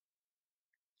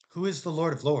 Who is the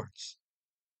Lord of Lords?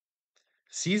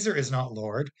 Caesar is not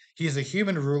Lord. He is a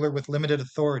human ruler with limited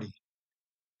authority.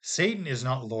 Satan is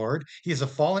not Lord. He is a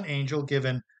fallen angel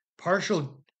given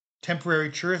partial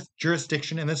temporary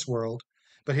jurisdiction in this world,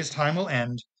 but his time will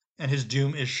end and his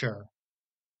doom is sure.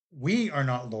 We are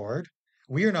not Lord.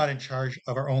 We are not in charge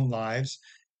of our own lives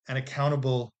and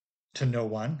accountable to no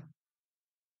one.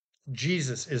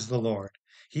 Jesus is the Lord.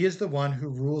 He is the one who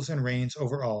rules and reigns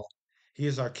over all. He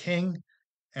is our King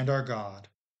and our God.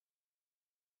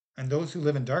 And those who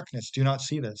live in darkness do not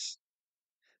see this.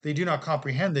 They do not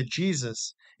comprehend that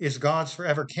Jesus is God's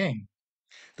forever King,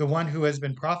 the one who has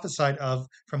been prophesied of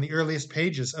from the earliest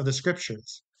pages of the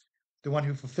Scriptures, the one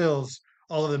who fulfills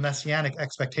all of the messianic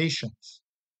expectations.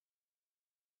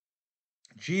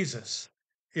 Jesus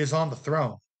is on the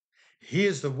throne. He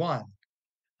is the one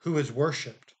who is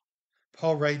worshipped.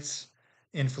 Paul writes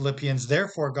in Philippians,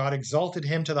 "Therefore God exalted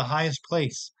him to the highest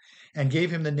place and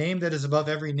gave him the name that is above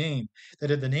every name,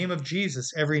 that at the name of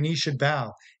Jesus every knee should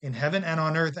bow, in heaven and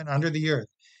on earth and under the earth,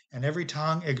 and every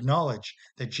tongue acknowledge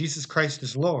that Jesus Christ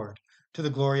is Lord, to the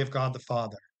glory of God the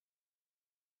Father."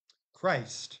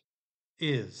 Christ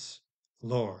is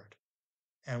Lord.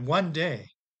 And one day,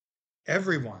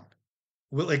 everyone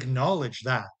will acknowledge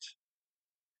that.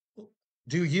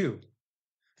 Do you?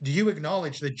 Do you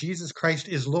acknowledge that Jesus Christ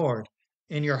is Lord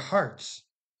in your hearts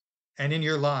and in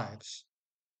your lives?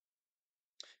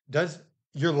 Does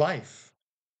your life,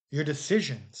 your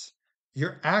decisions,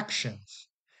 your actions,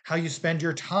 how you spend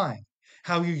your time,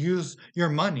 how you use your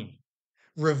money,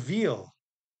 reveal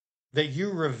that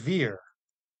you revere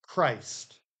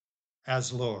Christ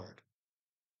as Lord?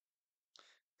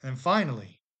 And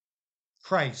finally,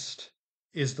 Christ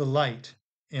is the light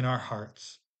in our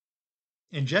hearts.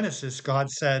 In Genesis, God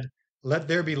said, "Let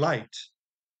there be light,"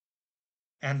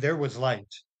 and there was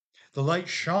light. The light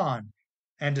shone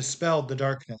and dispelled the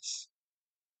darkness.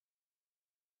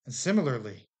 And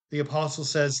similarly, the apostle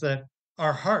says that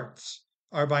our hearts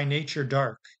are by nature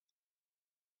dark.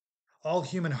 All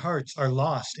human hearts are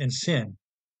lost in sin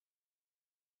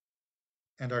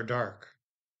and are dark.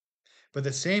 But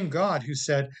the same God who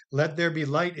said, "Let there be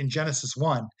light" in Genesis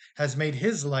 1 has made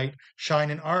his light shine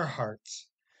in our hearts.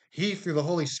 He, through the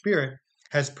Holy Spirit,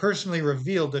 has personally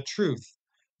revealed the truth,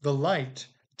 the light,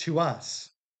 to us.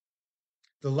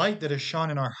 The light that has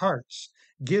shone in our hearts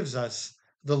gives us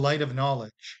the light of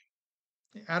knowledge.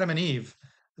 Adam and Eve,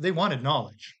 they wanted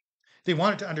knowledge. They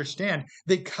wanted to understand.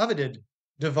 They coveted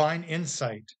divine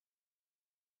insight.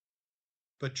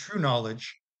 But true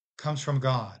knowledge comes from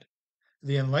God.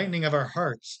 The enlightening of our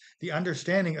hearts, the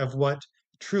understanding of what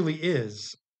truly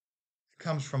is,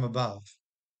 comes from above.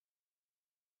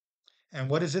 And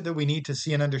what is it that we need to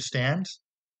see and understand?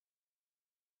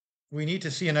 We need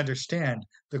to see and understand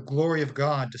the glory of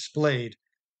God displayed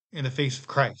in the face of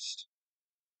Christ.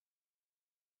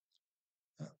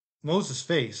 Moses'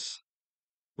 face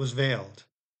was veiled.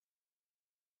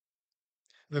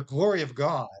 The glory of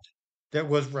God that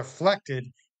was reflected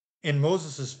in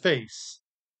Moses' face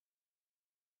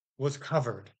was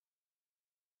covered.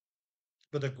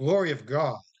 But the glory of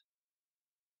God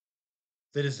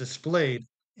that is displayed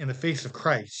in the face of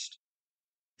Christ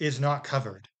is not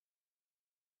covered.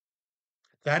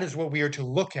 That is what we are to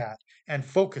look at and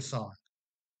focus on.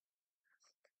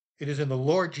 It is in the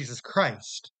Lord Jesus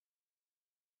Christ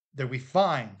that we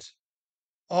find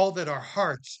all that our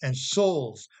hearts and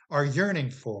souls are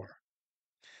yearning for.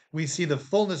 We see the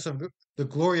fullness of the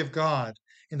glory of God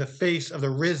in the face of the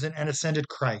risen and ascended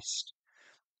Christ.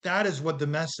 That is what the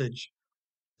message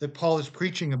that Paul is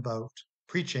preaching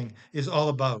is all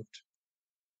about.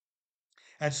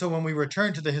 And so when we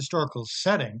return to the historical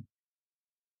setting,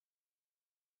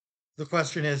 the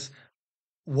question is,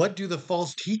 what do the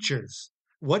false teachers,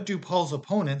 what do Paul's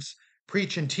opponents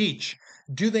preach and teach?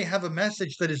 Do they have a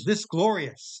message that is this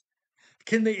glorious?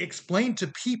 Can they explain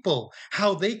to people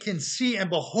how they can see and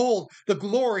behold the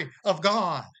glory of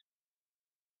God?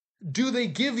 Do they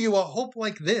give you a hope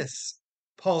like this?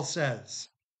 Paul says.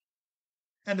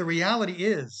 And the reality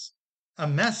is, a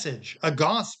message, a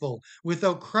gospel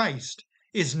without Christ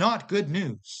is not good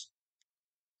news.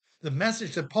 The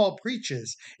message that Paul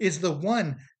preaches is the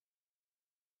one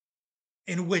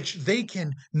in which they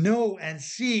can know and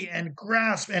see and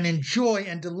grasp and enjoy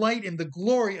and delight in the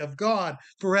glory of God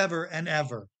forever and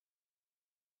ever.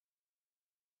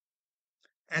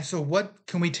 And so, what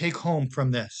can we take home from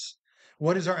this?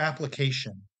 What is our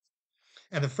application?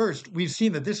 And the first, we've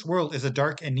seen that this world is a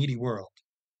dark and needy world.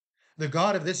 The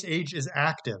God of this age is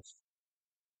active.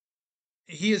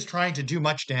 He is trying to do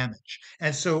much damage.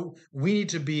 And so we need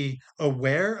to be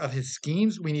aware of his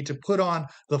schemes. We need to put on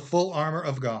the full armor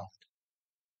of God.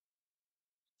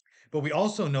 But we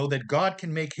also know that God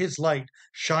can make his light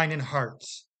shine in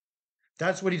hearts.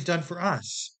 That's what he's done for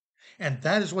us. And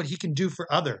that is what he can do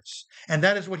for others. And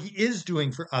that is what he is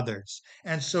doing for others.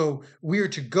 And so we are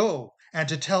to go and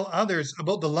to tell others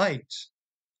about the light.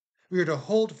 We are to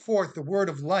hold forth the word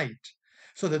of light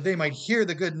so that they might hear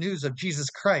the good news of Jesus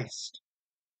Christ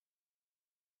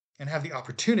and have the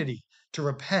opportunity to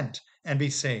repent and be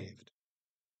saved.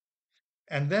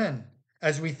 And then,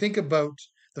 as we think about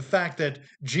the fact that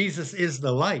Jesus is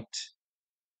the light,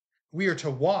 we are to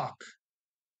walk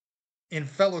in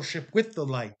fellowship with the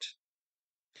light.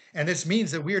 And this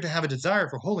means that we are to have a desire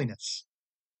for holiness.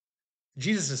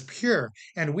 Jesus is pure,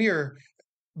 and we are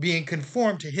being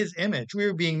conformed to his image. We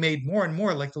are being made more and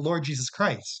more like the Lord Jesus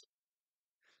Christ.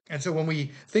 And so when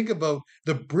we think about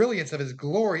the brilliance of his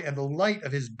glory and the light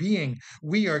of his being,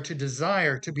 we are to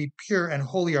desire to be pure and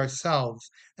holy ourselves.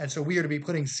 And so we are to be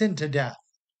putting sin to death.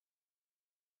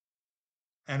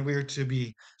 And we are to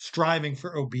be striving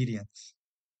for obedience.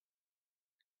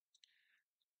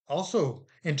 Also,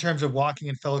 in terms of walking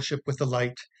in fellowship with the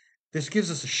light, this gives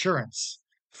us assurance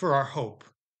for our hope.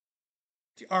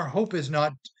 Our hope is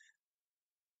not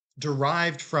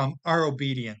derived from our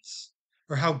obedience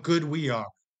or how good we are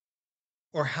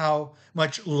or how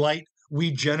much light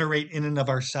we generate in and of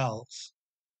ourselves.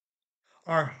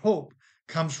 Our hope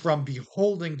comes from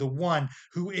beholding the one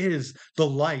who is the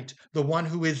light, the one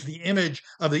who is the image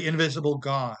of the invisible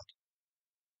God.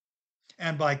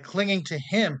 And by clinging to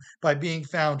him, by being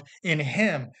found in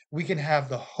him, we can have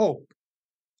the hope,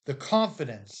 the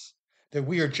confidence that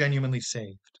we are genuinely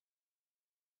saved.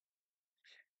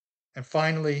 And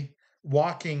finally,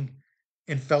 walking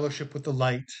in fellowship with the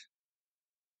light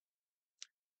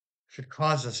should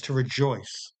cause us to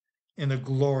rejoice in the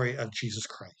glory of Jesus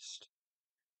Christ.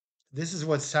 This is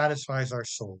what satisfies our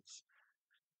souls.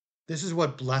 This is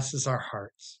what blesses our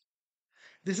hearts.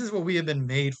 This is what we have been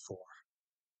made for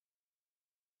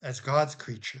as God's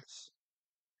creatures,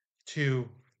 to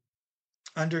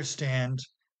understand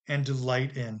and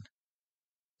delight in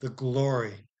the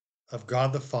glory of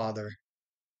God the Father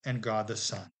and God the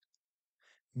Son.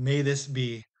 May this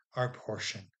be our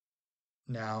portion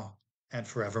now and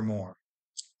forevermore.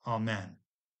 Amen.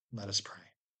 Let us pray.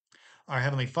 Our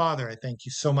Heavenly Father, I thank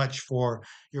you so much for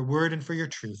your word and for your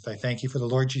truth. I thank you for the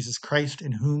Lord Jesus Christ,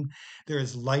 in whom there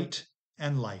is light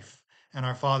and life. And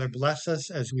our Father, bless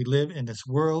us as we live in this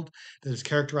world that is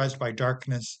characterized by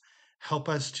darkness. Help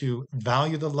us to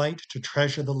value the light, to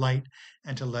treasure the light,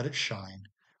 and to let it shine.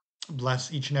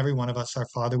 Bless each and every one of us, our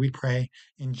Father, we pray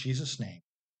in Jesus' name.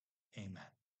 Amen.